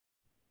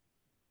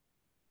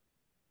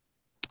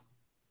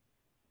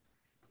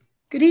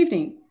Good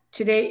evening.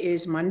 Today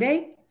is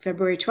Monday,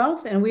 February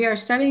 12th, and we are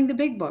studying the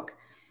Big Book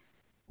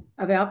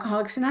of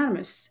Alcoholics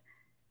Anonymous.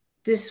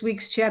 This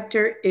week's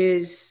chapter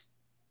is,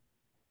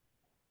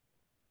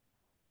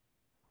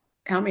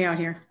 help me out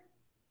here,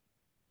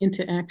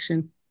 Into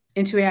action.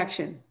 Into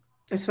Action.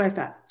 That's what I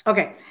thought.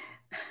 Okay.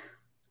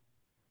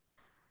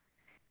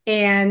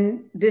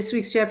 And this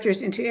week's chapter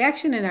is Into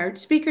Action, and our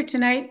speaker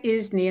tonight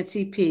is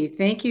Nancy P.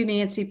 Thank you,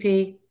 Nancy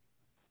P.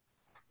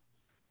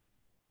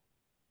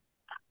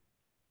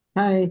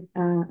 Hi,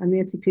 I'm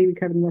Nancy P.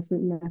 Recovered in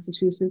Westminster,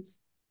 Massachusetts.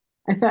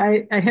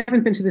 I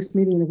haven't been to this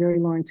meeting in a very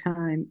long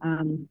time,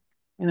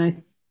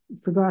 and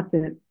forgot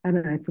that I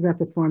don't know. I forgot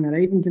the format. I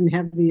even didn't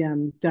have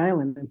the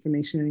dial-in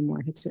information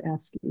anymore. I had to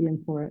ask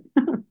Ian for it.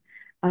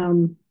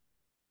 um,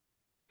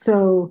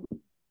 so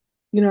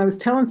I was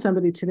telling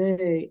somebody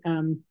today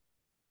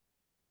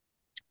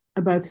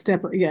about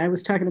step. Yeah, I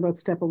was talking about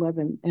step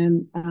 11,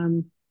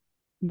 and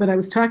but I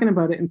was talking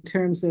about it in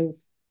terms of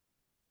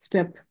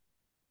step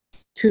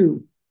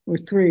 2 or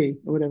 3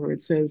 or whatever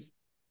it says.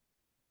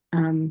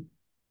 Um,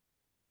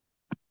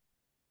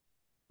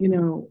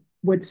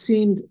 what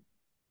seemed,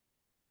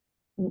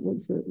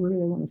 what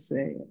did I want to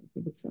say? I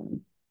think it's,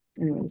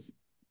 anyways,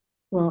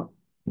 well,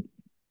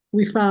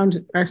 we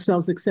found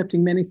ourselves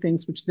accepting many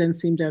things which then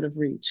seemed out of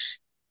reach.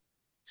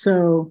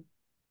 So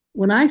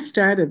when I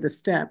started the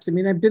steps, I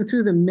mean, I've been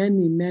through them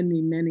many,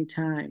 many, many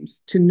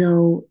times to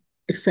no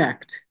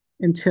effect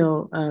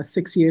until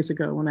 6 years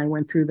ago when I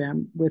went through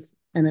them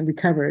and I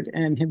recovered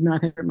and have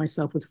not hurt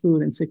myself with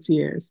food in 6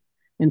 years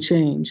and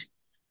change.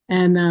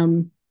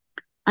 And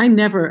I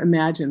never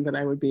imagined that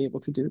I would be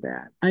able to do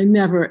that. I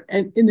never,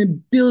 in a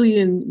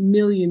billion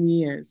million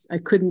years, I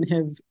couldn't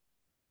have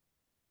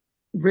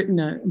written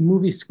a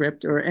movie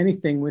script or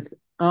anything with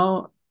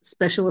all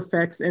special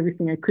effects,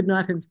 everything. I could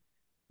not have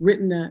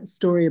written a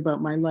story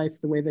about my life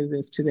the way that it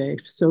is today,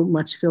 so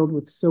much filled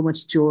with so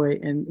much joy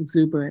and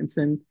exuberance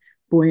and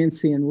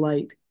buoyancy and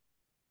light.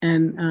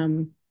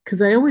 And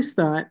because I always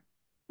thought,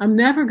 I'm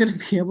never going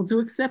to be able to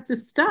accept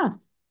this stuff.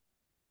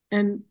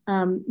 And,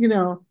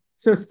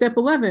 so step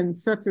 11,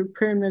 sought through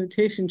prayer and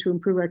meditation to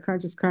improve our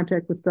conscious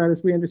contact with God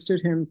as we understood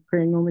him,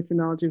 praying only for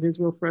knowledge of his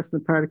will for us and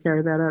the power to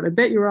carry that out. I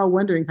bet you're all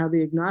wondering how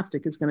the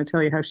agnostic is going to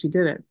tell you how she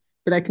did it.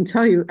 But I can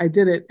tell you I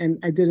did it and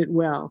I did it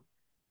well,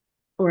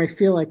 or I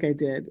feel like I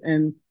did.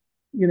 And,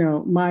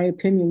 my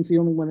opinion's the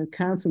only one that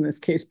counts in this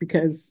case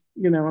because,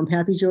 I'm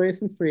happy,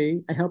 joyous, and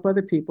free. I help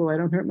other people. I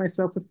don't hurt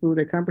myself with food.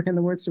 I comprehend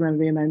the word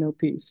serenity and I know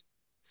peace.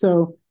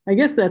 So I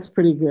guess that's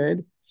pretty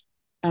good.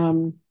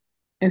 Um,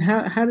 and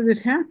how did it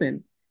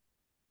happen?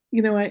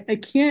 I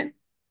can't,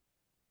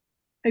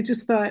 I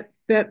just thought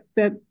that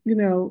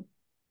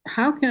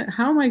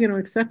how am I going to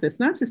accept this?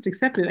 Not just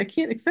accept it. I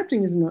can't,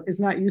 accepting is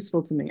not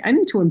useful to me. I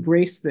need to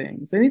embrace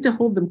things. I need to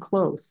hold them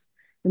close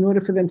in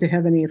order for them to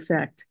have any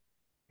effect.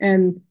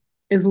 And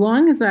as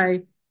long as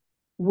I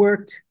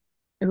worked,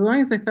 as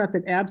long as I thought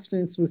that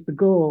abstinence was the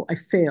goal, I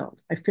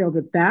failed. I failed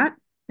at that,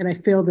 and I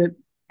failed at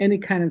any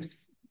kind of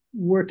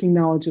working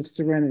knowledge of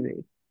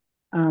serenity.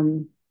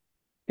 Um,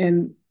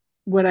 and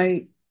what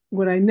I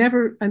what I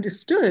never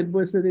understood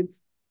was that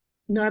it's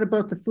not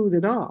about the food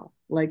at all,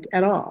 like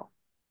at all.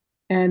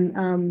 And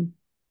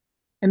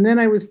and then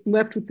I was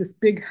left with this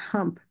big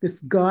hump, this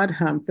God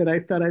hump that I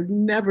thought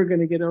I'm never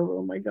going to get over.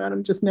 Oh my God,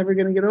 I'm just never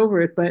going to get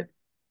over it. But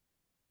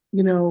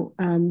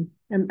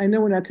and I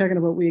know we're not talking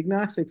about we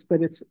agnostics,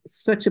 but it's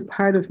such a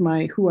part of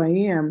my who I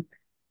am.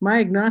 My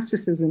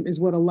agnosticism is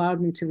what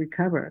allowed me to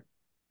recover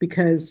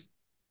because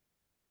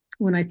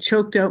when I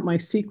choked out my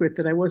secret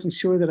that I wasn't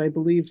sure that I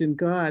believed in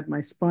God,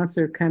 my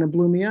sponsor kind of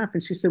blew me off.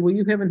 And she said, well,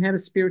 you haven't had a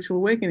spiritual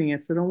awakening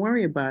yet, so don't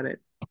worry about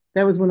it.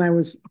 That was when I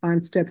was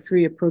on step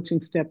 3, approaching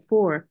step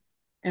 4.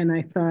 And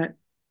I thought,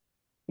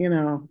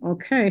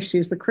 okay,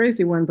 she's the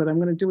crazy one, but I'm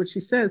going to do what she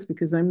says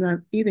because I'm not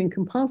eating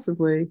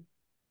compulsively.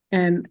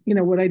 And,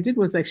 what I did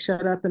was I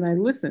shut up and I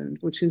listened,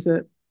 which is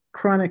a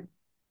chronic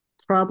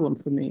problem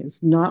for me,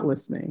 is not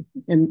listening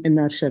and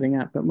not shutting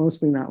up, but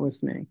mostly not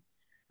listening.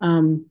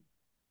 Um,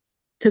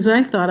 because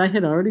I thought I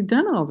had already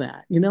done all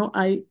that.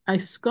 I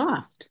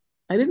scoffed.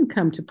 I didn't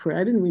come to pray.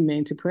 I didn't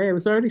remain to pray. I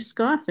was already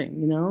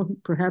scoffing.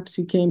 Perhaps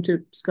he came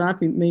to scoff.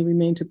 He may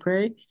remain to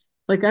pray.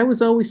 Like I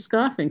was always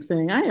scoffing,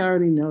 saying, I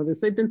already know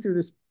this. They've been through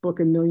this book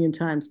a million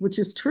times, which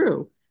is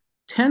true.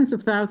 Tens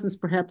of thousands,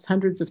 perhaps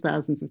hundreds of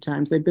thousands of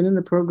times. They've been in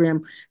the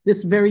program,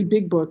 this very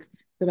big book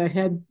that I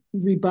had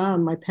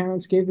rebound. My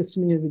parents gave this to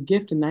me as a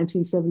gift in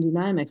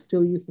 1979. I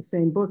still use the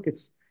same book.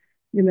 It's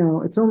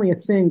only a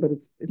thing, but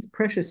it's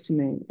precious to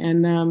me.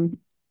 And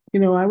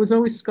I was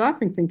always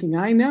scoffing, thinking,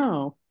 I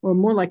know, or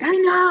more like, I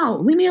know,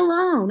 leave me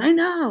alone. I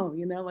know,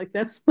 like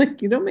that's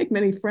like you don't make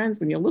many friends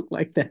when you look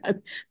like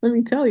that. Let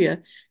me tell you.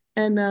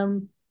 And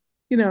and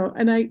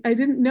I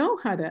didn't know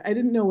I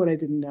didn't know what I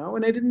didn't know,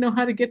 and I didn't know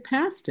how to get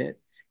past it.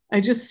 I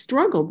just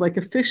struggled like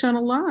a fish on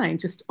a line,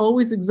 just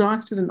always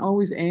exhausted and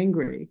always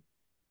angry.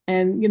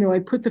 And I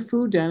put the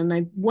food down and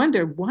I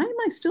wonder, why am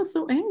I still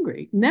so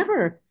angry?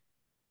 Never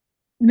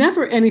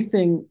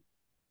anything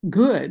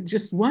good.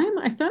 Just why am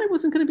I thought I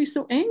wasn't going to be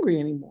so angry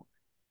anymore.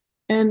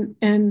 And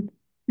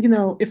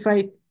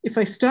if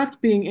I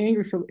stopped being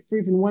angry for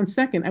even 1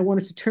 second, I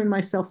wanted to turn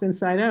myself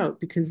inside out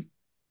because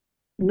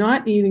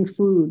not eating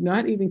food,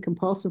 not eating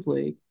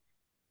compulsively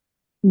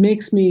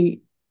makes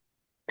me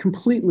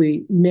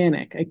completely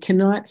manic. I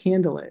cannot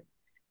handle it.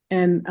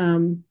 And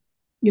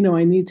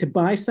I need to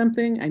buy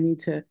something, I need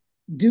to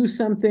do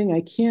something.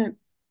 I can't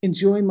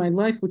enjoy my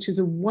life, which is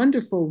a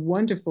wonderful,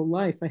 wonderful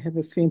life. I have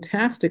a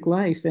fantastic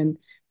life, and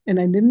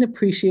I didn't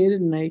appreciate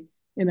it,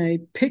 and I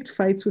picked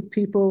fights with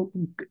people,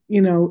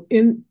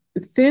 in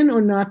thin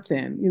or not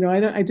thin.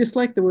 I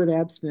dislike the word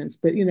abstinence,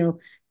 but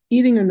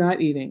eating or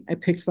not eating, I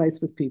picked fights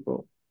with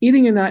people.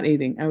 Eating or not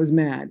eating, I was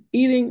mad.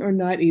 Eating or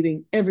not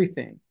eating,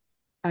 everything.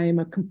 I am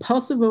a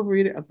compulsive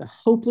overeater of the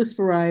hopeless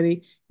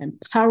variety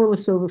and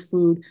powerless over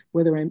food,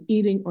 whether I'm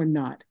eating or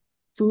not.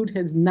 Food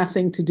has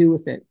nothing to do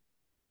with it.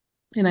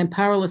 And I'm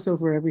powerless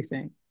over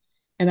everything.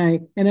 And I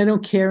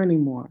don't care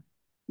anymore.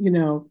 You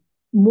know,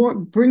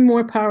 bring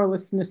more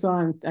powerlessness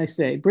on, I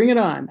say. Bring it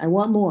on. I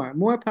want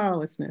more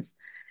powerlessness.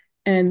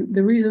 And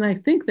the reason I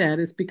think that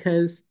is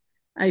because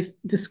I've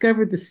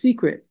discovered the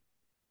secret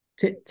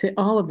to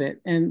all of it.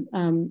 And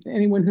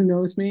anyone who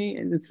knows me,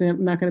 and it's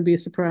not going to be a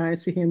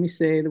surprise to hear me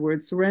say the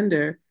word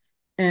surrender.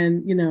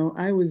 And,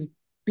 I was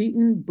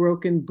beaten,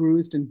 broken,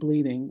 bruised, and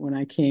bleeding when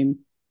I came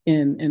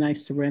in and I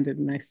surrendered.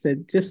 And I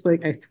said, just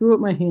like I threw up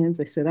my hands,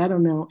 I said, I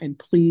don't know, and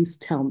please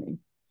tell me.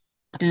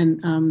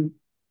 And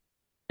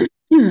I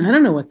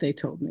don't know what they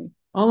told me.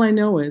 All I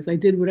know is I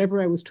did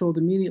whatever I was told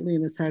immediately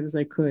and as hard as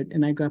I could,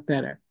 and I got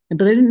better.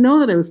 But I didn't know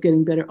that I was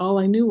getting better. All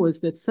I knew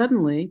was that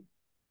suddenly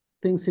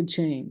things had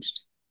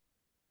changed.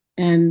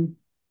 And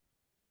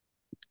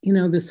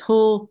this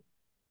whole,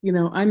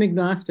 I'm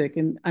agnostic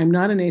and I'm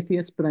not an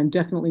atheist, but I'm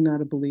definitely not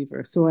a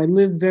believer. So I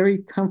live very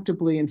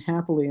comfortably and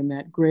happily in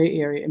that gray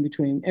area in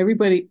between.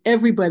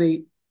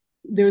 Everybody,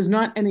 there's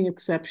not any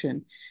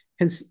exception,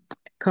 has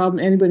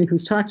called anybody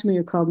who's talked to me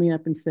or called me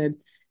up and said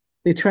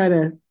they try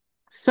to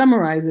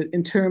summarize it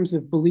in terms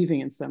of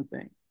believing in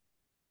something,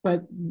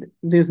 but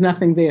there's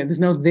nothing there. There's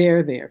no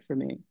there for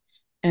me.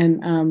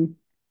 And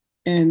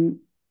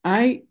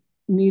I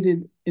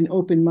needed an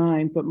open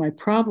mind, but my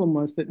problem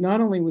was that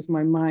not only was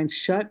my mind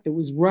shut, it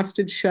was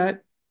rusted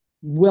shut,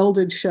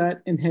 welded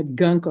shut, and had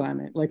gunk on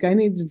it. Like I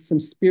needed some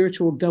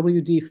spiritual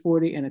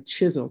WD-40 and a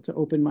chisel to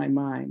open my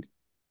mind.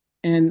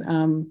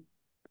 And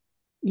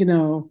you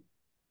know,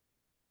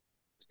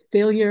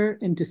 failure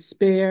and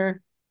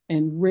despair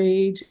and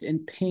rage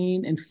and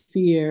pain and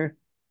fear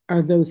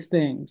are those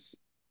things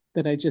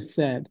that I just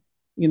said,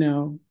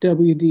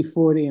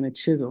 WD-40 and a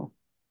chisel.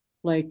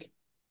 Like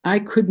I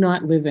could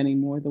not live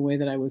anymore the way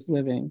that I was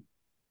living.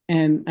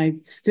 And I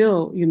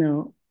still,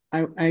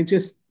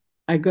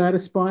 I got a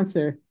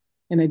sponsor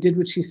and I did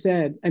what she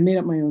said. I made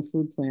up my own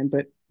food plan,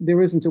 but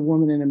there isn't a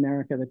woman in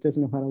America that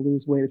doesn't know how to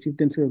lose weight if you've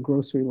been through a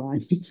grocery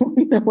line before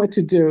you know what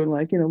to do.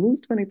 Like,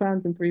 lose 20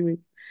 pounds in 3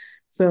 weeks.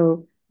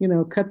 So,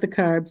 cut the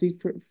carbs,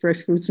 eat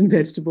fresh fruits and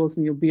vegetables,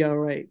 and you'll be all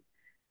right.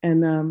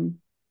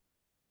 And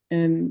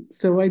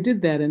so I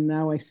did that, and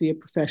now I see a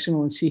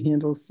professional, and she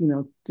handles,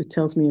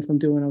 tells me if I'm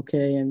doing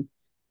okay, and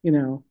you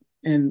know,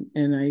 and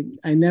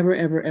I never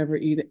ever ever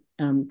eat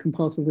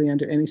compulsively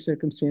under any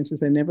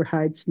circumstances. I never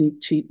hide,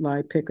 sneak, cheat,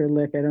 lie, pick or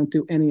lick. I don't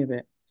do any of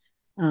it,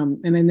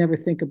 and I never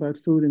think about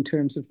food in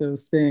terms of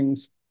those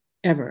things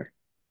ever.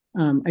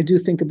 I do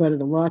think about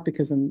it a lot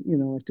because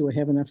like, do I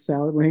have enough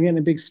salad? We're getting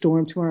a big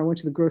storm tomorrow. I went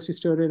to the grocery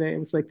store today. It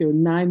was like there were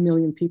 9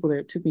 million people there.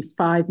 It took me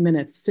 5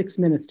 minutes, 6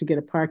 minutes to get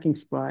a parking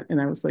spot.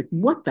 And I was like,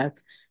 what the?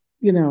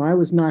 I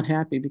was not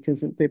happy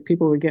because the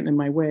people were getting in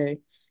my way.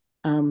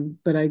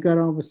 But I got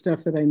all the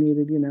stuff that I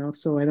needed,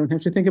 so I don't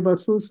have to think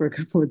about food for a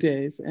couple of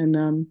days.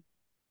 And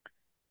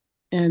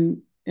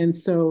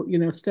so,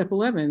 step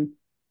 11.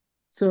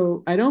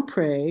 So I don't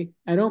pray,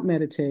 I don't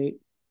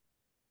meditate.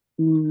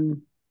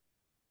 Mm,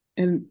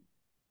 and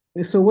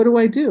so what do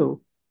I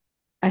do?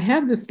 I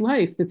have this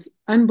life that's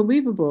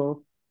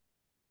unbelievable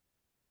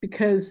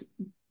because,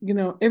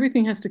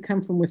 everything has to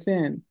come from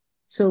within.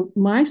 So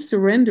my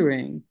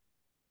surrendering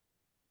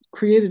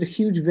created a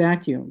huge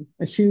vacuum,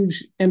 a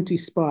huge empty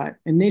spot,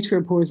 and nature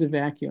abhors a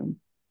vacuum.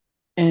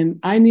 And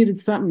I needed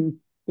something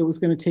that was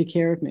going to take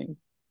care of me.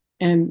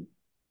 And,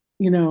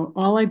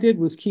 all I did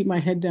was keep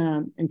my head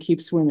down and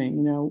keep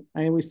swimming.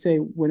 I always say,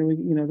 when are we,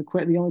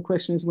 the only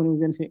question is when are we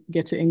going to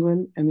get to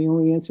England? And the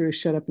only answer is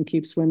shut up and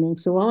keep swimming.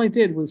 So all I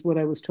did was what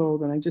I was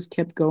told, and I just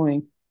kept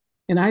going.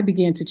 And I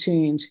began to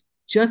change,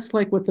 just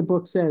like what the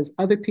book says.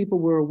 Other people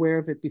were aware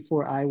of it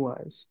before I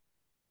was.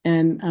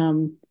 And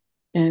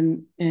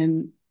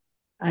and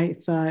I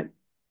thought,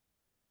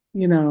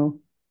 you know,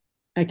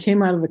 I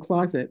came out of the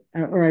closet,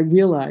 or I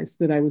realized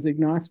that I was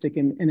agnostic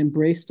and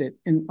embraced it.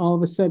 And all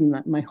of a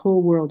sudden, my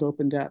whole world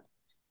opened up.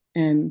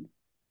 And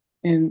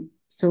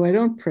so I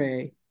don't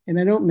pray and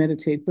I don't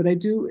meditate, but I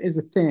do as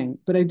a thing.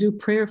 But I do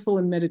prayerful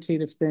and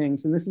meditative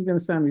things. And this is going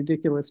to sound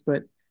ridiculous,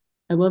 but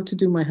I love to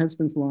do my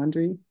husband's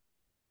laundry.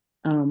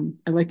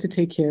 I like to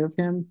take care of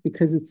him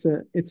because it's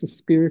a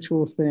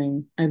spiritual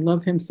thing. I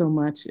love him so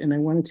much, and I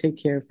want to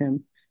take care of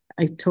him.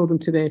 I told him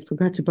today I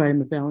forgot to buy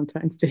him a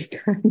Valentine's Day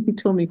card. He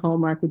told me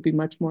Hallmark would be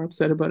much more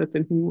upset about it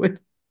than he would.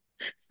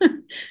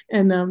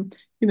 And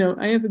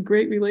I have a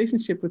great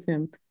relationship with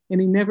him.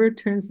 And he never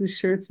turns his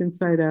shirts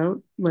inside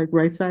out, like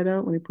right side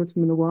out when he puts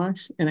them in the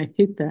wash. And I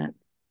hate that.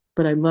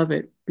 But I love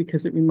it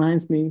because it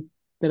reminds me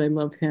that I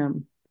love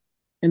him.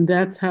 And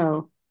that's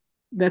how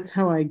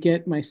I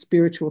get my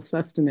spiritual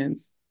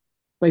sustenance,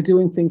 by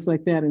doing things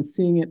like that and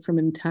seeing it from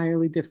an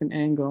entirely different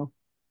angle.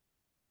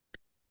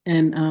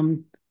 And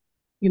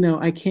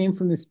I came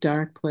from this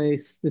dark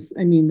place, this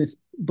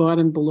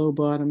bottom below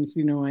bottoms,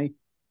 I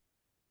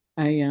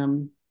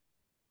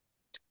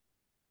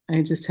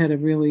I just had a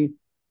really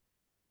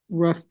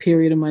rough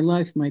period of my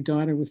life. My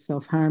daughter was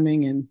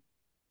self-harming,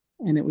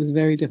 and it was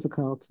very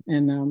difficult.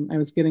 And I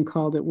was getting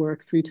called at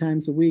work 3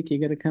 times a week. You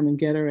got to come and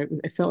get her.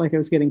 I felt like I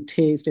was getting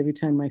tased every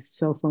time my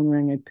cell phone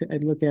rang.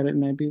 I'd look at it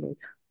and I'd be like,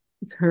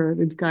 it's her,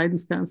 the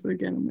guidance counselor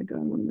again. Oh my God,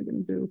 what am I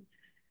going to do?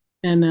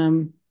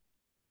 And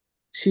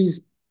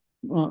she's,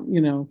 well,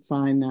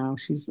 fine now.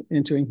 Has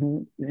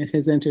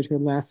entered her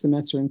last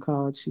semester in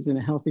college. She's in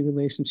a healthy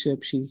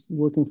relationship. She's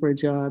looking for a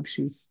job.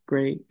 She's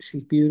great.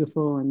 She's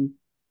beautiful and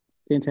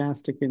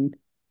fantastic and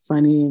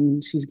funny.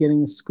 And she's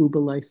getting a scuba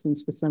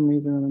license for some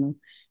reason. I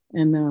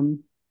don't know.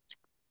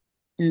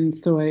 And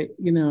so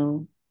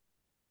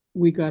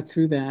we got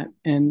through that,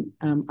 and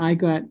I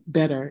got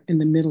better in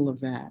the middle of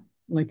that.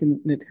 Like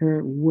at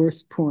her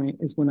worst point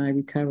is when I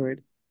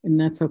recovered, and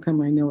that's how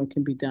come I know it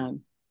can be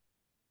done,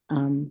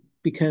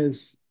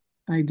 because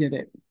I did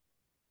it.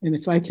 And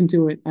if I can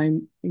do it,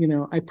 I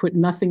put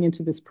nothing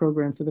into this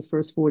program for the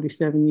first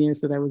 47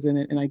 years that I was in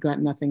it, and I got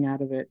nothing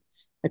out of it.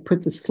 I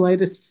put the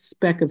slightest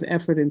speck of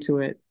effort into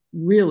it,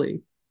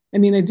 really. I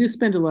mean, I do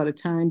spend a lot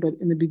of time, but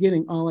in the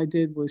beginning, all I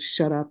did was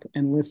shut up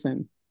and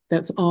listen.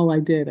 That's all I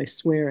did. I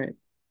swear it.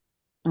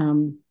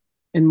 Um,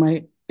 and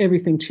my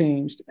everything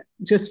changed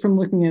just from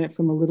looking at it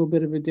from a little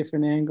bit of a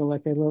different angle.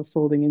 Like I love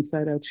folding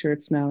inside out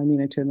shirts now. I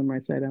mean, I turn them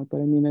right side out,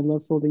 but I mean, I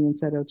love folding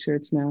inside out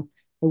shirts now.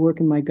 I work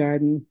in my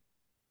garden.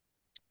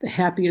 The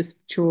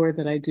happiest chore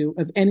that I do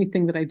of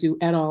anything that I do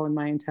at all in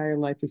my entire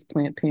life is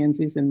plant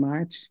pansies in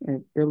March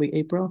or early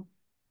April.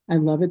 I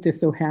love it. They're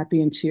so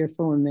happy and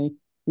cheerful, and they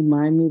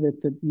remind me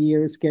that the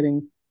year is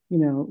getting,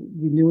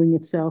 renewing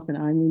itself, and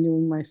I'm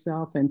renewing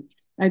myself. And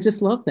I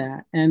just love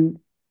that. And,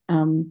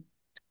 um,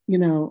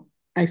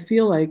 I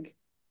feel like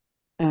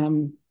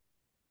um,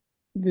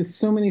 there's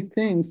so many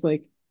things,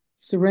 like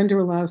surrender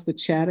allows the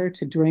chatter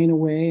to drain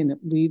away, and it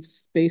leaves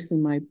space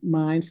in my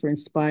mind for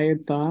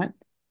inspired thought.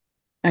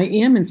 I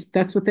am,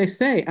 that's what they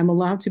say. I'm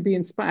allowed to be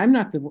inspired. I'm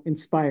not the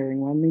inspiring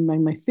one. I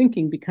mean, my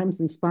thinking becomes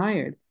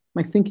inspired.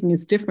 My thinking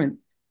is different.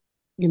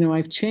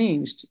 I've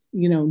changed.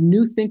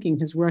 New thinking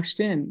has rushed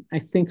in. I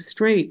think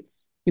straight.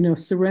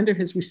 Surrender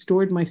has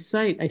restored my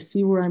sight. I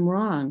see where I'm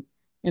wrong.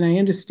 And I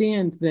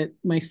understand that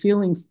my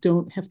feelings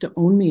don't have to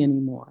own me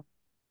anymore.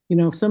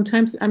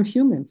 Sometimes I'm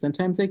human.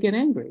 Sometimes I get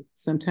angry.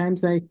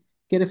 Sometimes I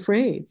get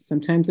afraid.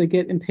 Sometimes I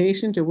get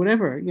impatient or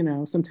whatever.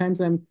 Sometimes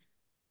I'm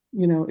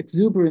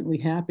exuberantly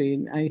happy,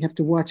 and I have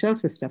to watch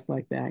out for stuff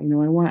like that. I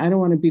don't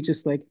want to be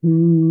just like,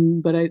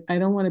 but I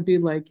don't want to be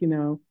like,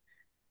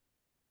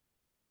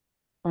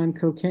 on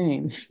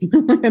cocaine. I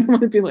don't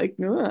want to be like,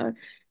 ugh.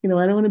 I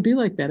don't want to be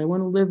like that. I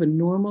want to live a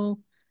normal,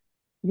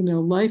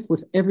 life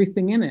with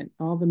everything in it,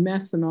 all the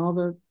mess and all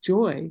the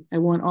joy. I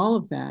want all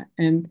of that.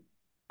 And,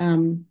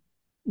 um,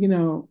 you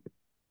know,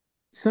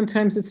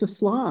 sometimes it's a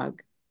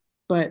slog,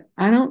 but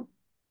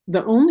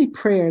the only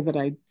prayer that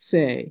I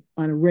say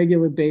on a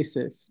regular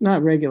basis,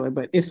 not regular,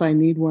 but if I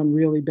need one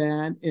really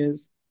bad, it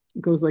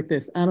goes like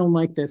this: I don't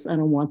like this. I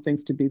don't want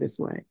things to be this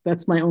way.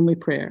 That's my only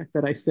prayer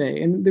that I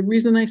say. And the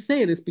reason I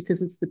say it is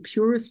because it's the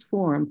purest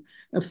form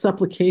of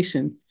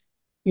supplication.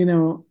 You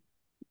know,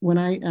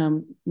 I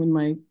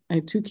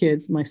have 2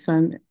 kids. My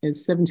son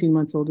is 17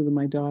 months older than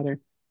my daughter.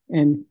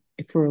 And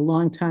for a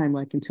long time,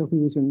 like until he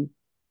was in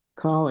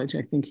college,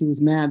 I think he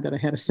was mad that I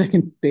had a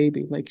second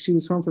baby. Like she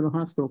was home from the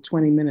hospital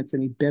 20 minutes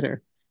and he bit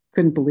her.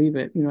 Couldn't believe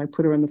it. I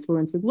put her on the floor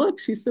and said, "Look,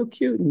 she's so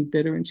cute." And he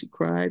bit her and she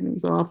cried and it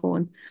was awful.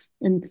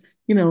 And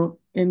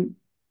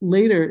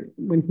later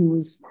when he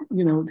was,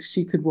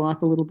 she could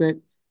walk a little bit,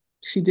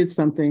 she did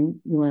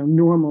something,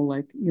 normal,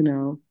 like,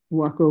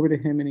 walk over to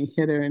him and he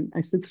hit her. And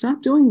I said,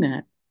 "Stop doing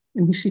that."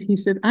 And he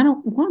said, "I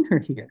don't want her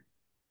here.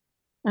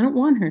 I don't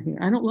want her here.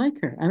 I don't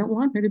like her. I don't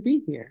want her to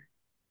be here."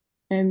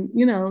 And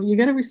you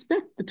got to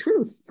respect the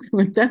truth.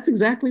 Like that's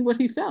exactly what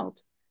he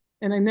felt.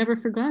 And I never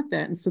forgot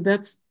that. And so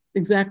that's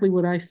exactly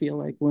what I feel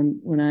like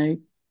when I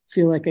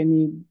feel like I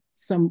need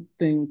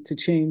something to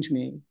change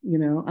me.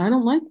 I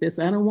don't like this.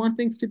 I don't want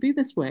things to be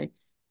this way.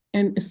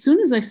 And as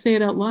soon as I say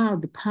it out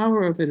loud, the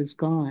power of it is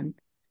gone.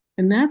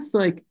 And that's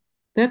like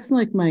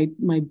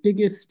my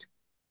biggest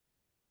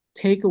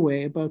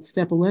takeaway about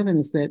step 11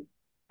 is that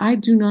I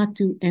do not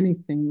do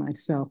anything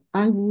myself.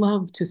 I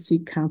love to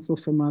seek counsel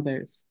from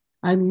others.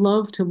 I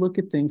love to look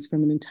at things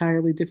from an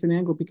entirely different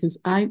angle because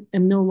I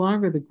am no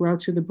longer the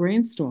grouch of the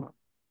brainstorm.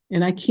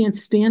 And I can't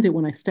stand it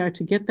when I start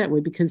to get that way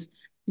because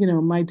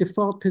my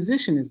default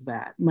position is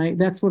that.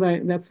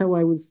 That's how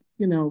I was,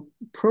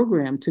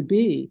 programmed to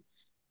be.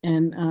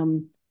 And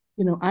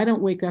I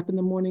don't wake up in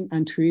the morning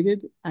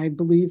untreated. I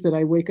believe that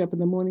I wake up in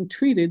the morning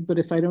treated, but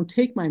if I don't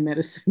take my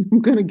medicine,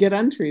 I'm going to get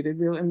untreated.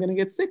 Really, I'm going to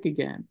get sick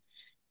again.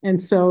 And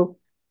so,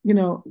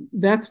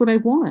 that's what I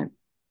want.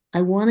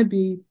 I want to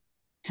be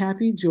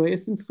happy,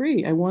 joyous, and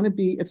free. I want to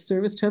be of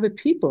service to other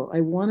people.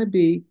 I want to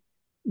be,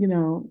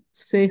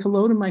 say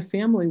hello to my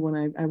family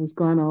when I was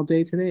gone all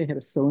day today. I had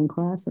a sewing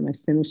class and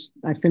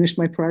I finished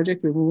my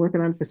project. We've been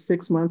working on it for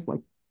 6 months, like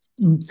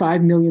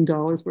 $5 million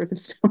worth of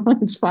stuff.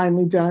 It's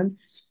finally done.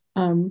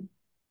 I'm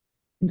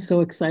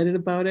so excited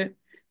about it.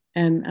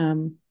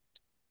 And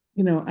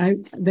I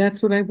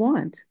that's what I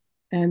want.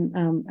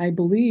 And I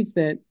believe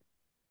that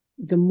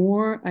the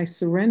more I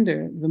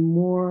surrender, the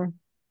more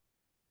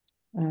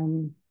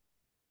um,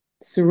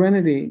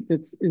 serenity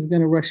is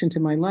going to rush into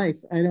my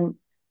life. I don't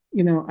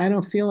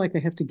feel like I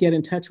have to get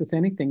in touch with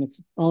anything. It's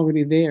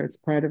already there.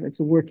 It's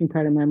a working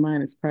part of my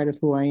mind. It's part of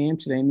who I am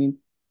today. I mean,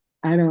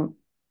 I don't,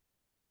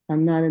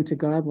 I'm not into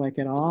God like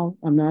at all.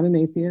 I'm not an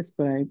atheist,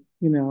 but I'd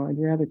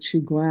rather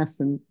chew glass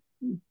than,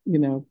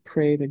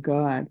 pray to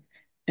God.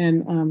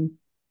 And,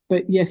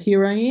 but yet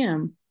here I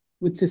am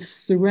with this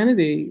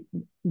serenity.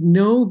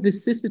 No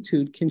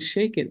vicissitude can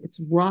shake it.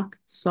 It's rock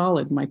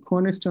solid. My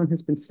cornerstone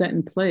has been set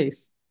in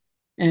place.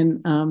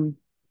 And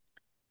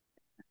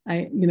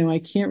I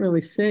can't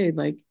really say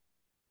like,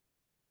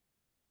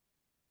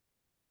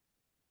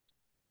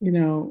 you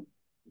know,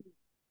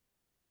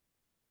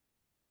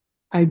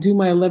 I do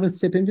my 11th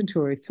step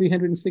inventory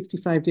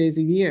 365 days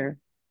a year,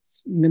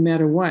 no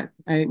matter what.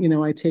 I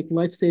take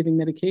life-saving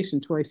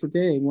medication twice a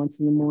day, once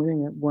in the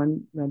morning at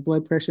one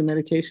blood pressure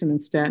medication and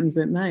statins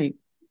at night,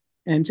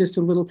 and just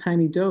a little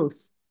tiny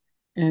dose.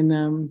 And,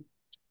 I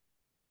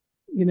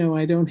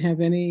don't have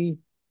any,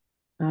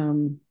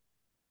 um,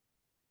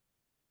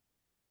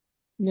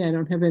 yeah, I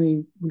don't have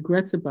any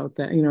regrets about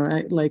that.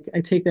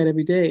 I take that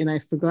every day, and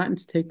I've forgotten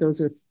to take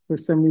those, or for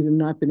some reason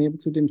not been able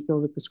to, didn't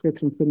fill the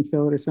prescription, couldn't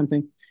fill it or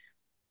something.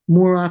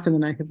 More often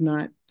than I have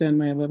not done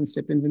my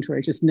 11-step inventory.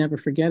 I just never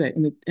forget it.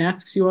 And it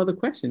asks you all the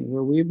questions.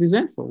 Were we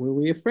resentful? Were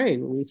we afraid?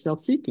 Were we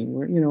self-seeking?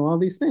 All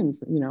these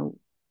things,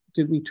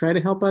 did we try to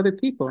help other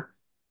people?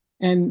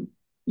 And,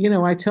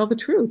 I tell the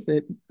truth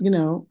that,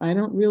 I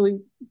don't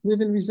really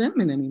live in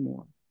resentment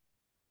anymore,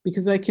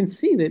 because I can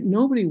see that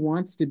nobody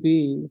wants to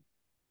be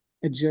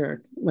a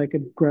jerk, like a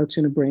grouch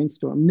in a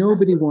brainstorm.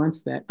 Nobody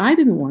wants that. I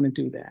didn't want to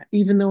do that,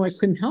 even though I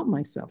couldn't help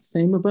myself.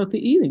 Same about the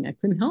eating. I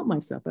couldn't help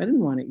myself. I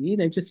didn't want to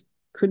eat. I just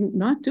couldn't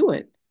not do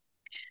it.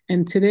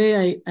 And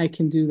today I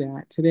can do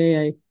that.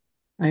 Today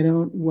I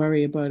don't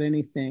worry about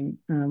anything.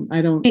 I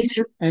don't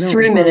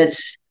 3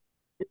 minutes.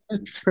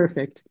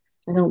 perfect.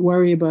 I don't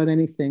worry about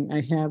anything.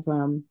 I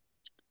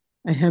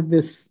have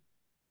this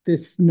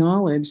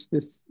knowledge,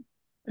 this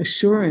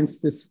assurance,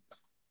 this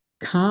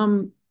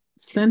calm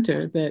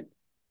center that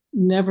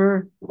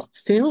never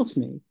fails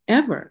me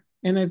ever.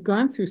 And I've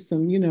gone through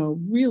some,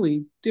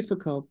 really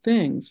difficult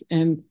things.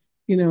 And,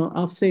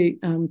 I'll say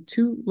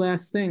two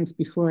last things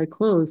before I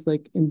close.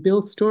 Like in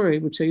Bill's story,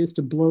 which I used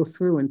to blow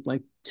through in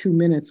like 2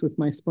 minutes with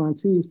my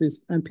sponsees,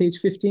 this on page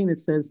 15, it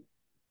says,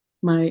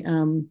 my,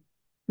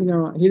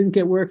 he didn't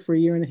get work for a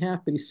year and a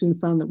half, but he soon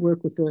found that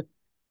work with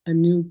a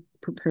new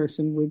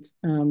person would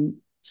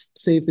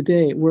save the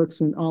day. It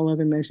works when all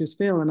other measures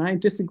fail. And I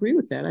disagree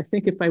with that. I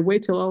think if I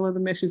wait till all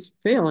other measures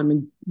fail, I'm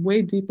in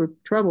way deeper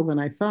trouble than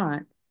I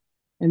thought.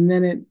 And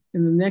then in the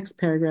next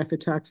paragraph,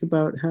 it talks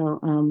about how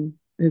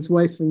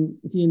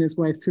he and his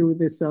wife threw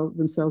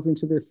themselves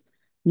into this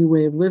new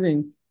way of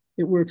living.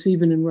 It works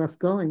even in rough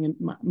going. And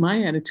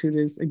my attitude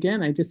is,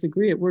 again, I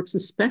disagree. It works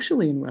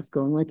especially in rough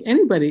going. Like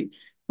anybody,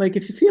 like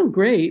if you feel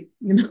great,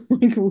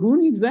 like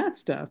who needs that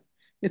stuff?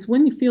 It's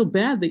when you feel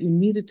bad that you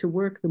need it to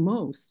work the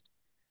most.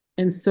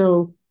 And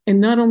so,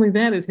 and not only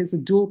that, it has a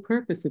dual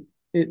purpose.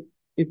 It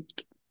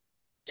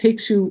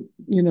takes you,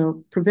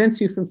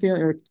 prevents you from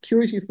feeling, or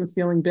cures you from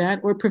feeling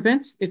bad, or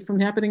prevents it from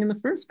happening in the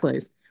first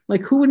place.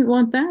 Like who wouldn't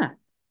want that?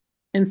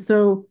 And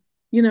so,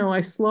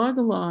 I slog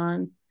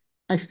along.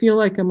 I feel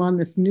like I'm on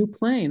this new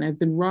plane. I've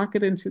been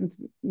rocketed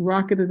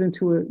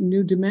into a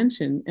new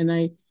dimension.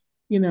 And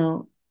you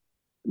know,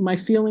 my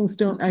feelings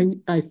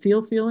don't, I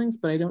feel feelings,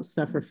 but I don't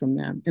suffer from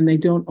them, and they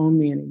don't own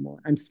me anymore.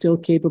 I'm still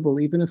capable,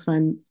 even if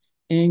I'm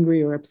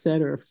angry or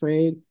upset or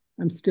afraid,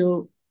 I'm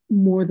still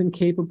more than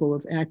capable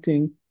of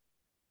acting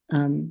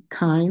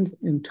kind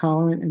and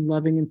tolerant and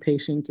loving and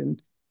patient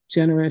and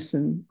generous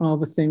and all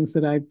the things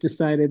that I've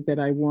decided that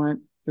I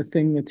want the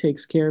thing that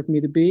takes care of me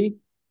to be.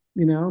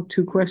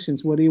 Two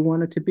questions: what do you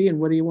want it to be, and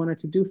what do you want it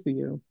to do for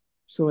you?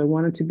 So I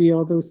want it to be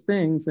all those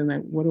things, and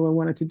what do I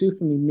want it to do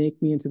for me?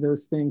 Make me into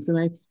those things,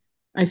 and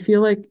I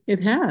feel like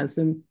it has,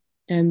 and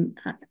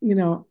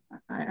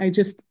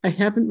I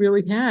haven't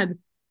really had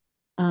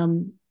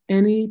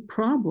any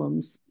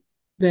problems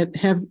that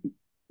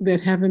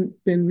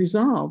haven't been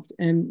resolved.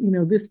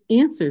 And this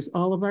answers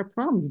all of our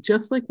problems,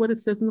 just like what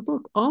it says in the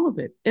book. All of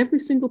it, every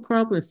single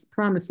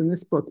promise in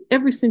this book,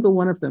 every single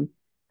one of them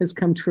has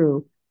come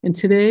true. And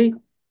today,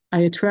 I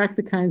attract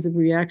the kinds of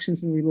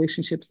reactions and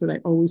relationships that I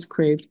always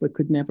craved but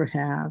could never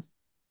have.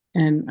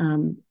 And,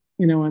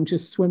 I'm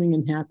just swimming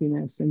in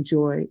happiness and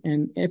joy.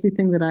 And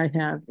everything that I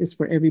have is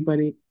for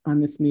everybody on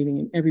this meeting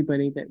and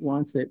everybody that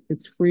wants it.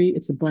 It's free,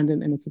 it's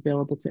abundant, and it's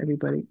available to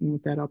everybody. And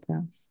with that, I'll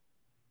pass.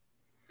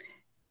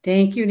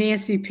 Thank you,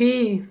 Nancy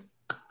P.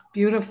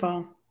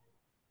 Beautiful.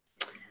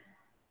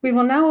 We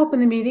will now open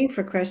the meeting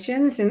for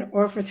questions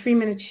or for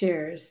 3-minute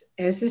shares.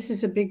 As this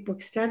is a big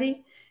book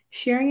study,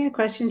 sharing and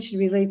questions should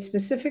relate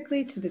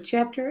specifically to the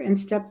chapter and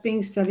step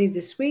being studied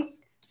this week,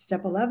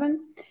 step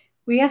 11.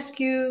 We ask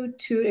you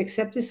to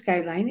accept this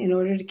guideline in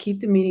order to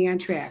keep the meeting on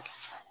track.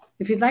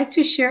 If you'd like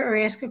to share or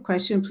ask a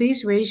question,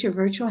 please raise your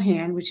virtual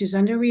hand, which is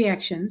under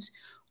reactions,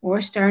 or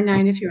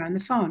 *9 if you're on the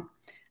phone.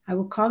 I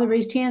will call the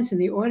raised hands in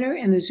the order,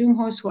 and the Zoom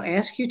host will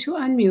ask you to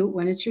unmute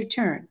when it's your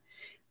turn.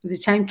 With the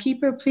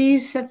timekeeper,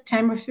 please set the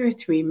timer for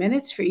 3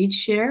 minutes for each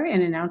share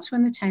and announce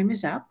when the time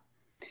is up.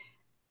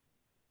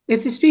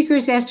 If the speaker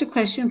is asked a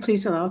question,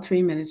 please allow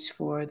 3 minutes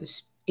for the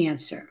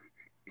answer.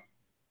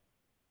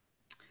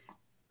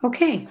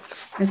 Okay,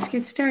 let's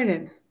get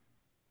started.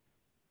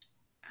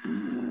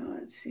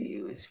 Let's see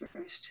who is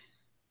first.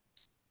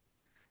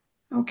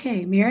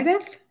 Okay,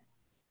 Meredith?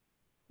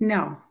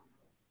 No.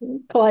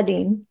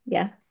 Claudine,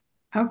 yeah.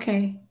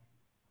 Okay.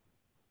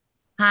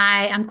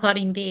 Hi, I'm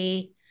Claudine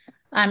B.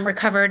 I'm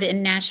recovered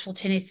in Nashville,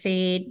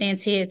 Tennessee.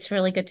 Nancy, it's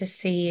really good to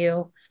see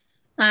you.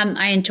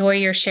 I enjoy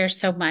your share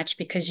so much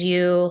because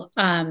you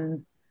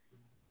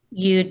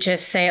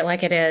just say it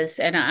like it is,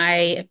 and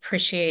I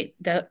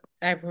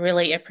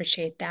really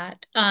appreciate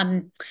that.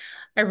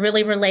 I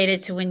really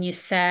related to when you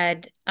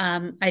said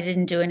I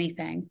didn't do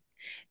anything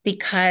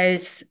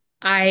because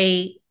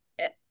I,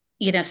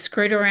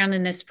 screwed around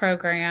in this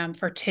program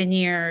for 10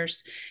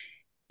 years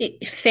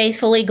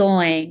faithfully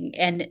going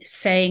and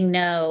saying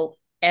no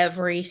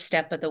every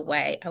step of the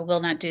way. I will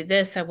not do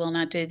this. I will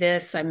not do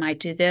this. I might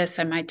do this.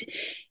 I might,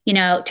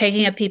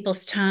 taking up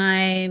people's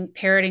time,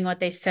 parroting what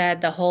they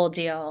said, the whole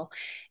deal.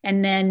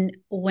 And then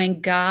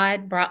when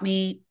God brought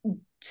me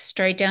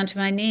straight down to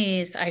my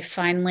knees, I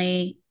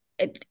finally,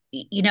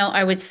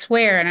 I would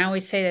swear, and I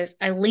always say this,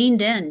 I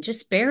leaned in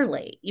just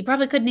barely. You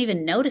probably couldn't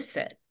even notice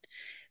it,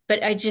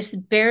 but I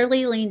just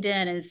barely leaned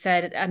in and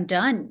said, I'm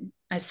done.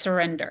 I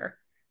surrender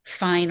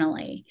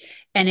finally.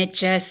 And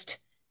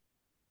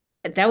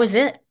that was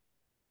it.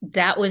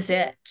 That was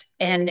it.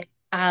 And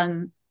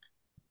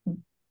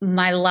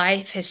my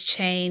life has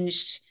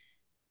changed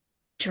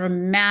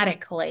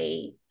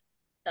dramatically,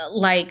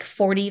 like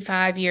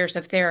 45 years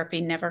of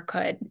therapy never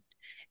could.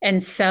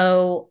 And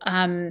so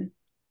I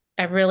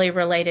really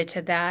related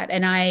to that.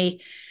 And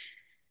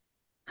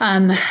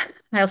um,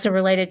 I also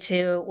related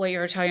to what you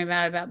were talking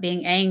about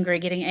being angry,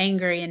 getting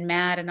angry and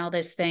mad and all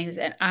those things.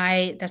 And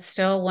that's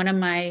still one of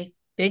my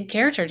big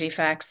character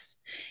defects.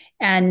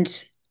 And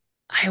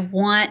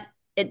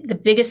the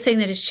biggest thing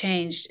that has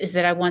changed is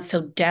that I want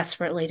so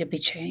desperately to be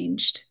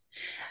changed.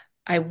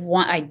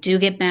 I do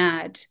get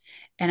mad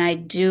and I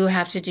do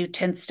have to do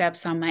 10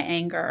 steps on my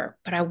anger,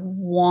 but I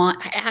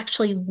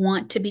actually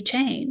want to be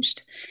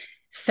changed.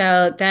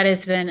 So that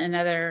has been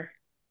another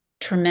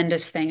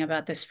tremendous thing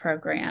about this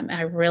program.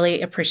 I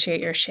really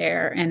appreciate your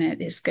share, and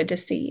it is good to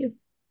see you.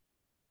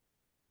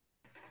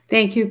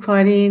 Thank you,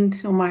 Claudine,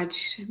 so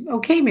much.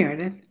 Okay,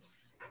 Meredith.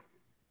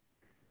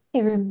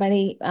 Hey,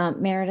 everybody.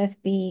 Meredith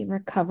B.,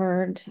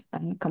 recovered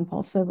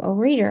compulsive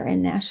overeater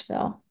in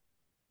Nashville.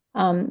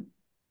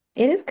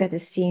 It is good to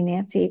see you,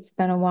 Nancy. It's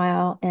been a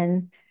while,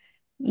 and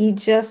you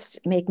just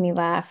make me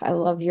laugh. I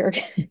love your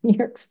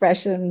your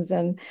expressions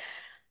and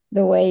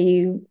the way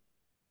you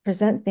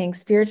present things.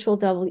 Spiritual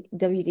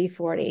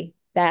WD-40.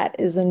 That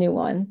is a new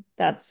one.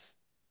 That's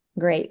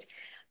great.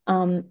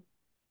 I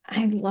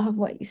love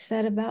what you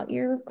said about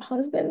your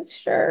husband's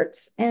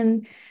shirts,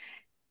 and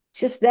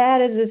just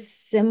that is a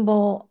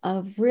symbol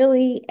of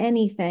really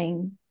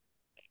anything.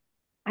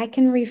 I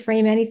can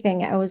reframe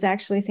anything. I was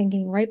actually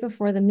thinking right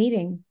before the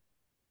meeting,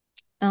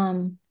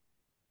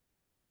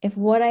 if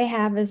what I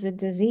have is a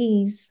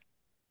disease,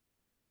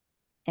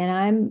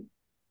 and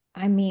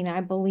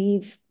I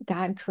believe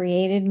God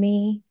created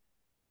me,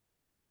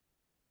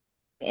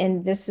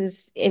 and this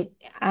is it.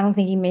 I don't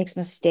think he makes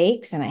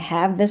mistakes, and I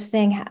have this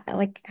thing.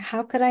 Like,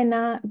 how could I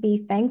not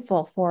be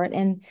thankful for it?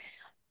 And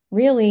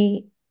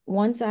really,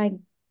 once I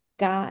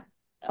got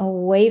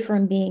away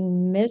from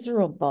being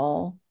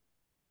miserable,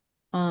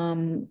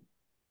 I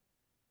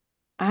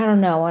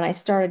don't know, when I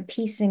started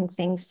piecing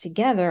things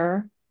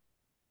together,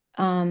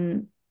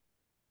 um,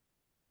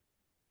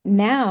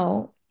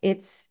 now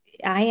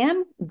I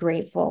am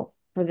grateful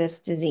for this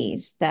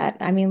disease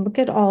look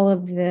at all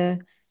of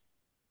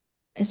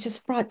it's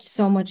just brought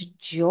so much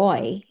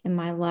joy in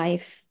my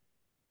life.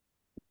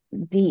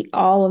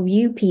 All of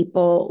you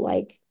people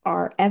like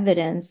are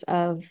evidence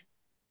of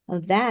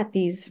that,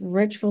 these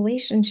rich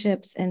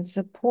relationships and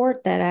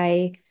support that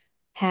I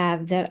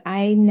have that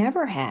I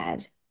never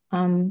had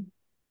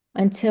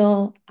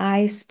until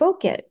I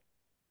spoke it.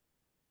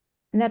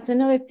 And that's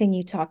another thing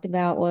you talked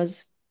about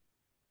was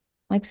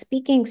like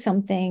speaking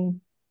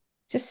something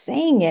just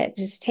saying it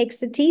just takes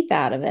the teeth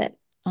out of it.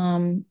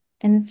 And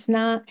it's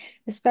not,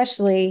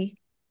 especially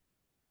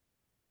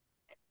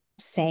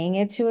saying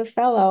it to a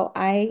fellow.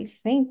 I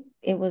think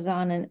it was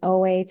on an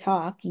OA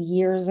talk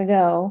years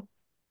ago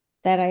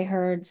that I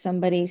heard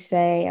somebody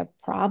say a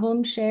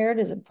problem shared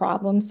is a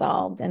problem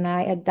solved. And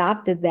I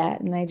adopted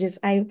that. And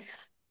I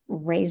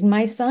raised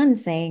my son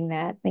saying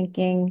that,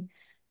 thinking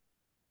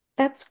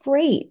that's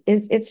great.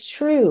 It's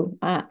true.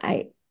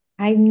 I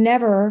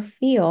never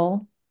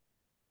feel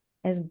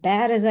as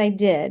bad as I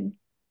did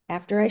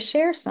after I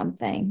share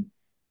something.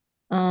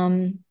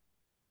 Um,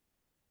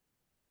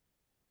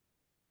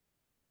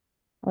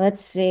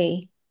 let's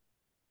see.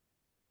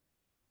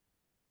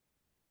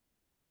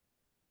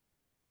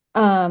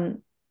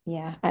 Um,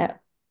 yeah,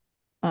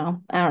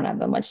 well, I don't have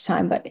that much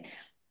time, but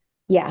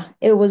yeah,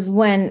 it was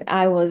when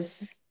I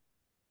was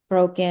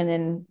broken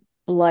and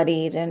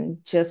bloodied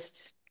and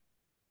just,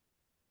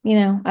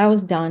 I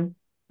was done,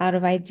 out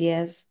of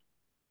ideas,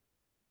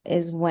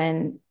 is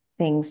when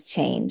things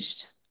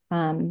changed.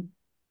 Because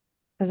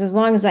as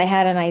long as I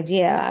had an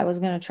idea, I was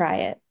going to try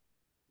it.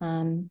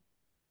 Um,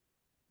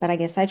 but I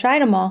guess I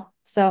tried them all.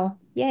 So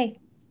yay,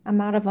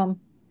 I'm out of them.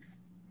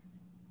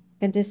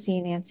 Good to see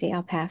you, Nancy.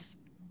 I'll pass.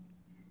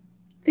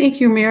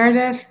 Thank you,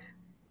 Meredith.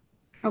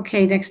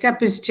 Okay, next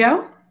up is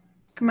Joe.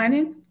 Come on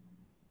in.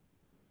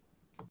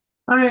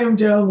 Hi, I'm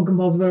Joe. I'm a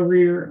compulsive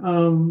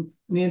overeater.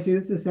 Nancy,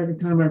 this is the second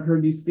time I've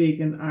heard you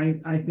speak, and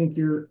I think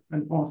you're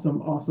an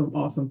awesome, awesome,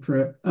 awesome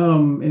trip.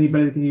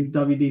 Anybody that can use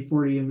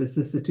WD-40 and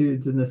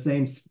vicissitudes in the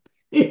same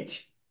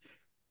speech,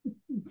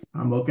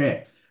 I'm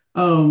okay.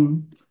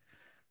 Um,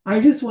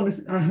 I just want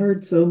to, I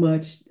heard so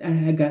much.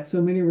 I got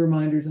so many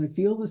reminders. I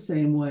feel the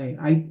same way.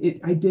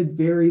 I did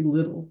very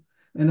little,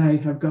 and I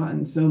have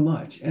gotten so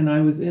much. And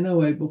I was in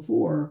OA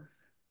before,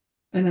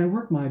 and I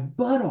worked my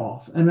butt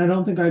off, and I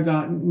don't think I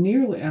got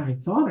nearly. I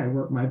thought I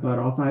worked my butt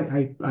off.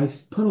 I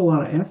put a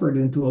lot of effort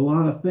into a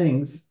lot of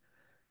things,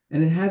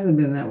 and it hasn't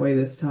been that way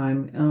this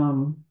time.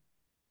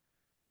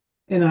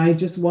 And I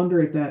just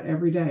wonder at that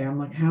every day. I'm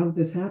like, how did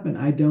this happen?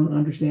 I don't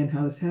understand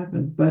how this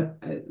happened. But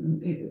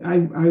I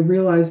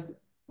realized,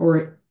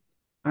 or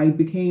I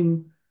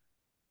became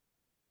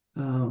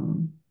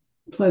um,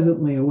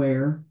 pleasantly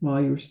aware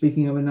while you were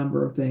speaking of a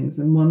number of things,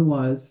 and one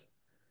was,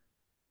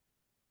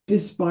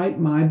 despite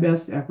my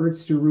best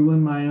efforts to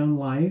ruin my own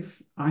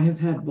life, I have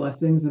had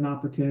blessings and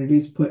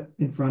opportunities put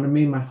in front of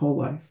me my whole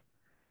life.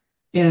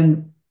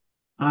 And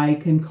I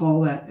can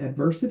call that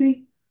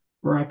adversity,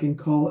 or I can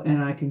call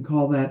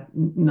that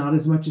not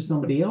as much as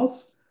somebody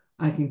else.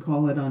 I can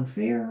call it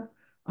unfair.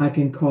 I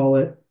can call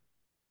it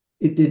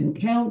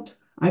didn't count.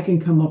 I can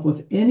come up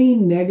with any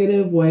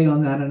negative way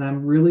on that, and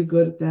I'm really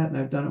good at that, and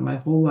I've done it my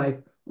whole life.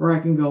 Or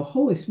I can go,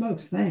 holy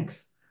smokes,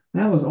 thanks.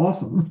 That was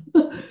awesome.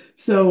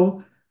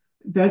 So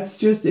it's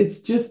just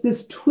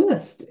this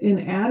twist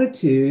in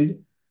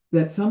attitude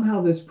that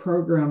somehow this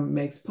program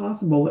makes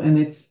possible.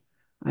 And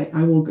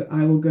I will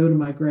go to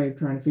my grave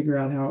trying to figure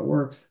out how it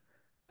works.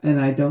 And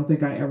I don't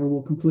think I ever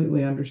will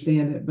completely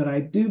understand it, but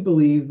I do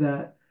believe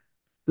that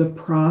the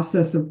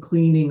process of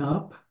cleaning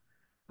up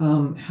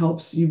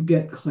helps you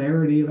get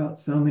clarity about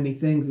so many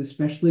things,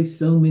 especially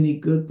so many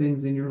good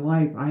things in your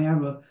life. I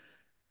have a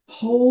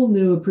whole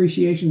new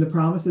appreciation. The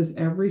promises,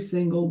 every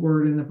single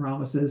word in the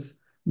promises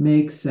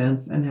makes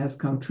sense and has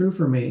come true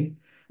for me.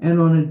 And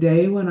on a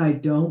day when I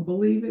don't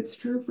believe it's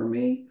true for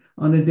me,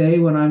 on a day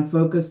when I'm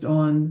focused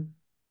on,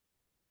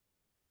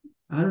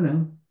 I don't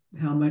know,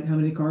 how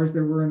many cars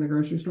there were in the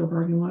grocery store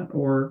parking lot,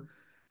 or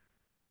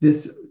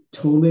this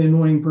totally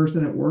annoying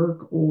person at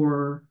work,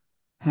 or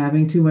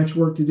having too much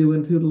work to do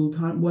in too little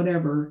time,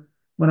 whatever,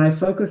 when I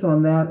focus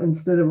on that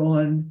instead of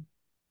on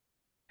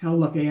how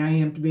lucky I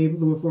am to be able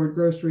to afford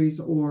groceries,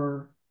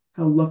 or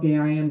how lucky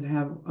I am to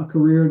have a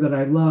career that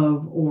I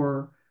love,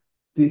 or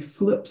the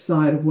flip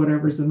side of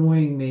whatever's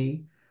annoying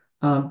me,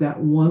 that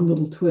one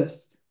little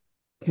twist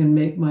can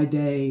make my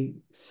day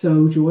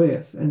so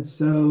joyous. And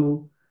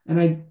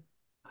I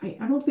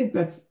don't think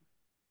that's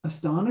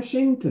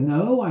astonishing to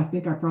know. I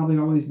think I probably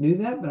always knew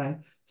that, but I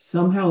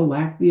somehow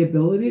lacked the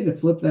ability to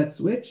flip that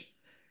switch.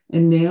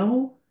 And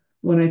now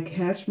when I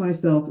catch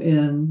myself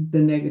in the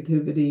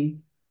negativity,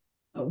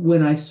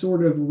 when I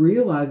sort of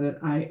realize it,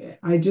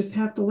 I just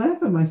have to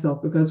laugh at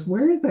myself, because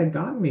where has that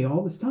gotten me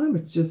all this time?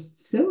 It's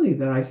just silly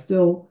that I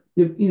still,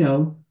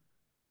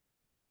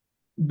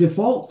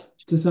 default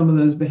to some of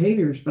those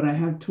behaviors, but I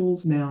have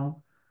tools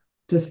now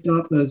to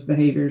stop those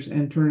behaviors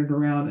and turn it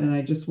around. And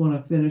I just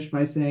want to finish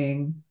by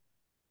saying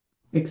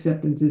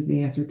acceptance is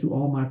the answer to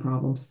all my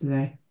problems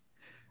today.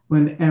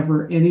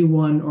 Whenever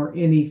anyone or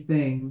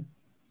anything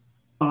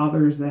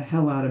bothers the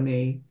hell out of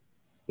me,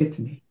 it's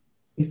me.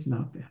 It's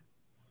not them.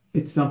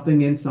 It's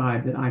something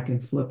inside that I can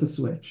flip a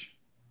switch,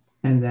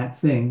 and that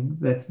thing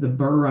that's the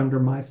burr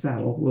under my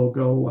saddle will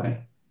go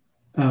away.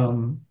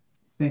 Um,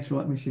 Thanks for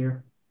letting me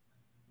share.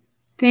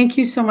 Thank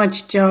you so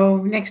much, Joe.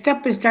 Next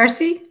up is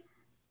Darcy.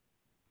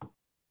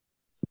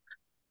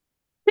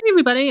 Hey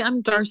everybody,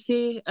 I'm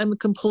Darcy. I'm a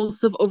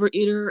compulsive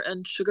overeater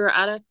and sugar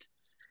addict.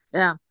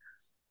 Yeah.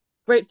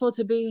 grateful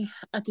to be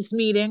at this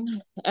meeting.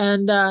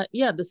 And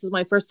yeah, this is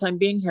my first time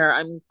being here.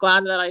 I'm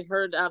glad that I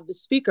heard the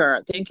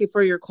speaker. Thank you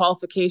for your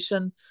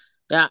qualification.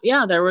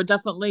 Yeah, there were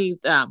definitely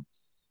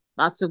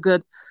lots of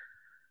good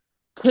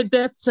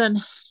tidbits and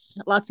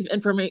lots of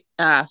information,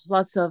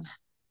 lots of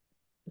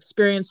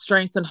experience,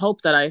 strength, and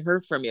hope that I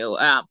heard from you.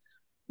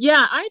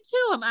 Yeah, I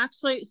too am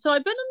actually. So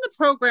I've been in the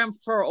program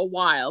for a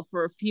while,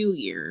 for a few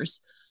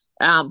years,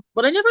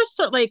 but I never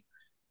start like,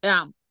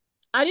 um,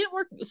 I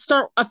didn't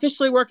start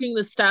officially working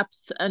the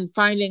steps and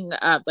finding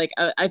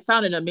I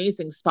found an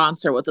amazing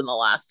sponsor within the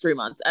last 3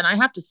 months, and I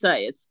have to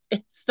say it's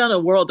done a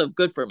world of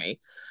good for me.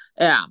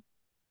 Yeah.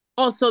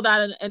 Also,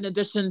 that in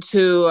addition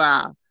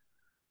to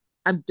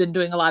I've been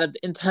doing a lot of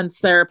intense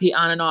therapy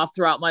on and off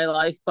throughout my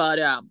life, but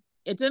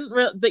it didn't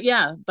really. But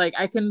yeah, like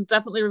I can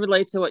definitely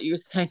relate to what you're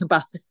saying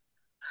about it.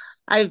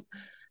 I've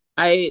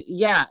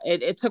yeah,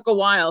 it took a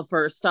while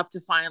for stuff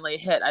to finally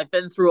hit. I've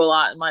been through a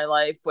lot in my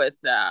life with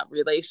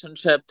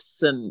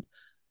relationships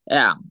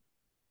yeah,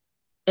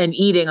 and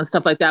eating and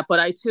stuff like that. But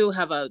I too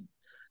have a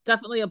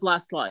definitely a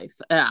blessed life.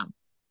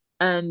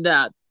 And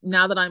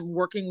now that I'm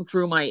working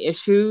through my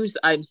issues,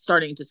 I'm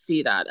starting to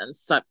see that and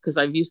stuff because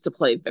I've used to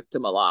play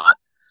victim a lot.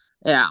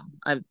 Yeah,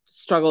 I've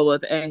struggled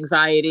with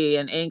anxiety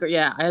and anger.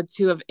 Yeah, I had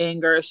two of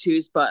anger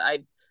issues, but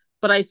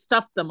I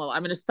stuffed them.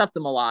 I'm gonna stuff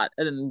them a lot,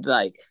 and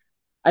like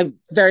I'm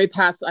very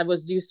passive. I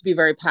was used to be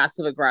very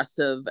passive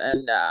aggressive,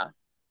 and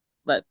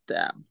but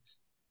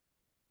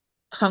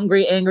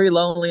hungry, angry,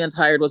 lonely, and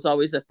tired was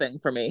always a thing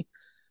for me.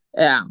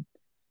 Yeah,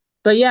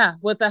 but yeah,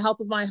 with the help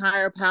of my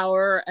higher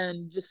power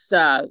and just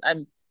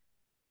I'm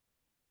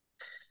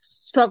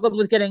struggled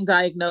with getting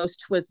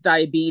diagnosed with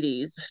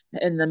diabetes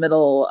in the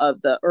middle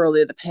of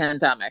the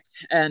pandemic,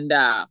 and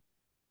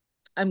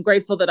I'm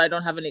grateful that I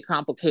don't have any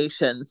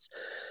complications.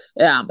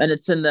 And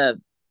it's in the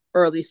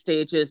early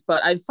stages,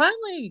 but I'm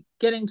finally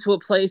getting to a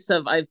place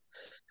of I've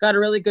got a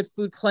really good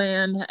food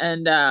plan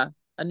and a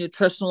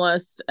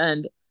nutritionalist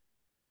and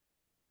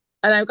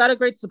I've got a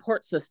great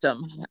support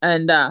system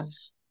and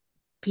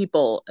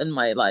people in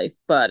my life,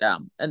 but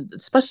and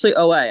especially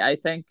OA. I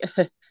think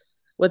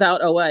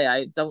without OA,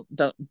 I don't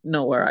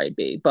know where I'd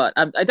be, but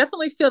I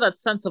definitely feel that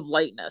sense of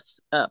lightness.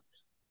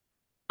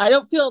 I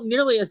don't feel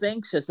nearly as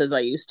anxious as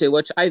I used to,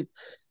 which I'm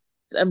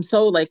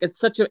so like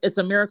it's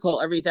a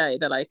miracle every day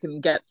that I can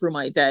get through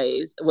my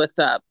days with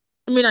I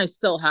mean I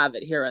still have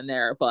it here and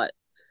there, but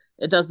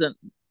it doesn't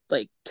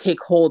like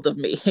take hold of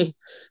me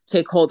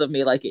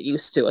like it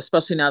used to,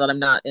 especially now that I'm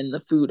not in the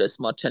food as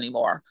much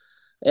anymore.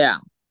 Yeah.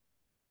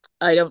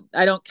 I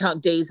don't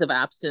count days of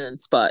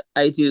abstinence, but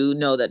I do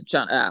know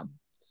that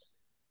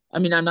I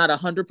mean, I'm not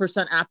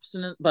 100%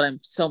 abstinent, but I'm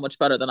so much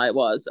better than I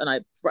was. And I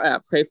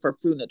pray for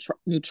food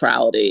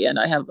neutrality. And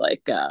I have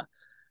like a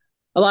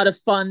lot of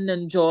fun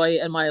and joy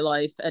in my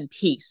life and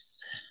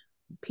peace.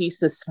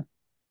 Peace is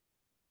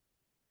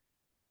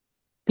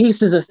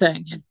peace is a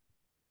thing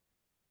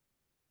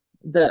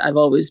that I've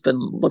always been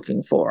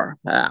looking for.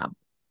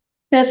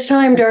 That's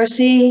time,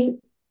 Darcy.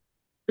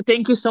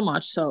 Thank you so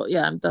much. So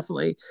yeah, I'm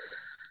definitely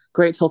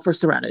grateful for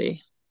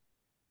serenity.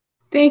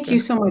 Thank you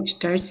so much,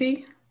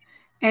 Darcy.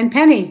 And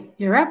Penny,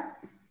 you're up.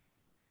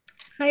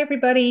 Hi,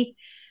 everybody.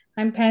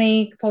 I'm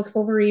Penny, compulsive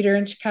overeater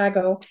in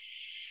Chicago.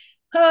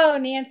 Oh,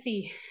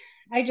 Nancy,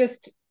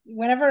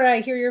 whenever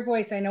I hear your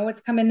voice, I know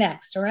what's coming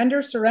next.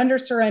 Surrender, surrender,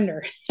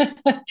 surrender.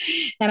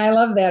 And I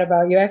love that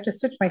about you. I have to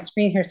switch my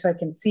screen here so I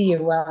can see you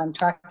while I'm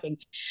talking.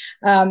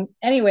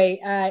 Anyway,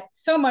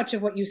 so much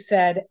of what you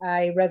said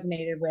I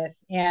resonated with.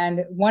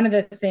 And one of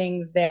the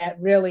things that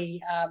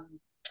really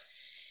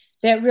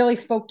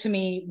spoke to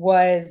me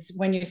was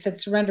when you said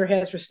surrender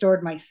has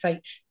restored my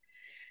sight.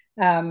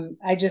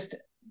 I just,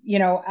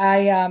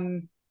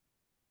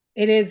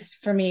 it is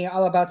for me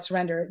all about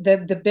surrender.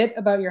 The bit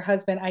about your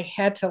husband, I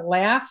had to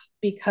laugh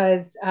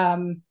because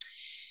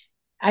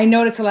I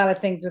notice a lot of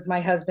things with my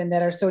husband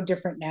that are so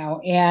different now.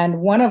 And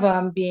one of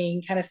them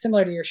being kind of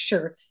similar to your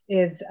shirts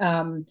is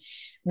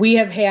we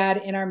have had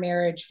in our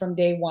marriage from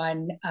day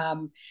one,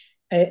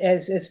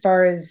 as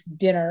far as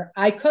dinner,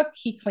 I cook,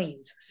 he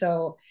cleans.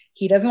 So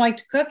he doesn't like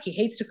to cook. He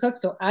hates to cook.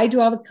 So I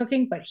do all the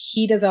cooking, but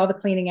he does all the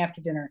cleaning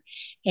after dinner.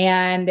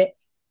 And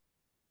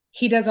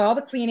he does all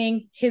the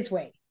cleaning his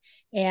way.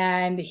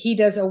 And he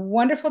does a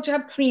wonderful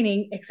job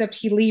cleaning, except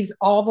he leaves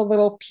all the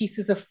little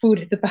pieces of food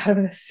at the bottom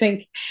of the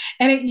sink.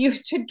 And it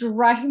used to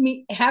drive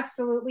me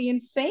absolutely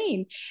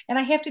insane. And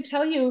I have to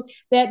tell you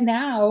that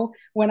now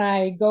when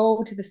I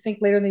go to the sink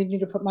later in the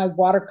evening to put my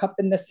water cup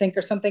in the sink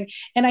or something,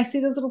 and I see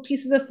those little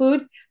pieces of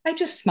food, I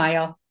just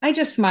smile. I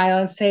just smile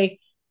and say,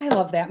 I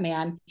love that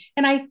man.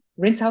 And I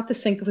rinse out the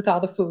sink with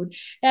all the food.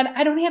 And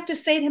I don't have to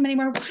say to him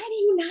anymore, why do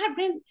you not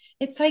rinse?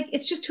 It's like,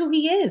 it's just who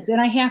he is. And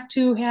I have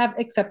to have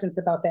acceptance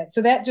about that.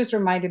 So that just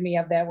reminded me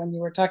of that when you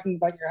were talking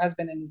about your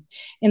husband and his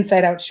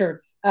inside out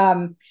shirts.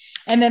 And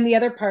then the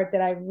other part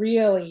that I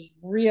really,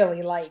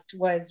 really liked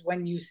was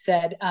when you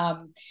said,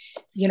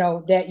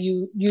 that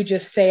you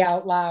just say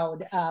out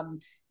loud,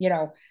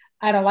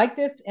 I don't like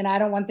this, and I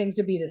don't want things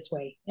to be this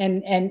way.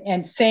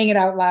 And saying it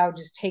out loud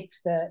just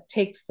takes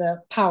the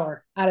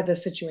power out of the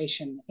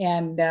situation.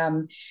 And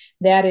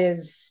that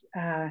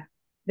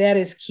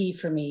is key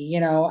for me. You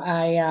know,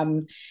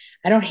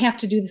 I don't have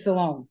to do this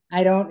alone.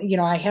 I don't, you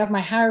know, I have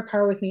my higher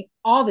power with me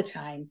all the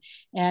time,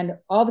 and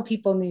all the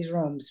people in these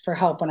rooms for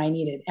help when I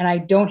need it. And I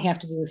don't have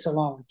to do this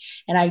alone.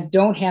 And I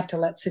don't have to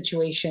let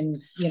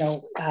situations, you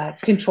know,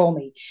 control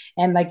me.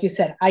 And like you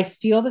said, I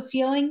feel the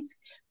feelings,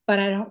 but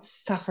I don't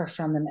suffer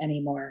from them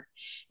anymore.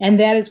 And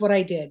that is what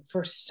I did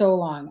for so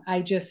long.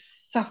 I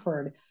just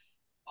suffered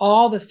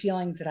all the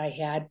feelings that I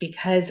had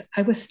because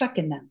I was stuck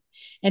in them.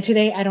 And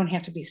today I don't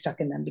have to be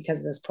stuck in them because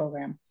of this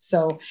program.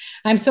 So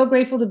I'm so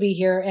grateful to be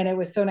here. And it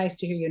was so nice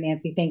to hear you,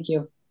 Nancy. Thank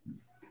you.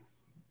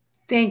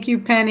 Thank you,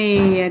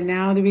 Penny. And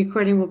now the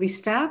recording will be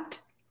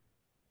stopped.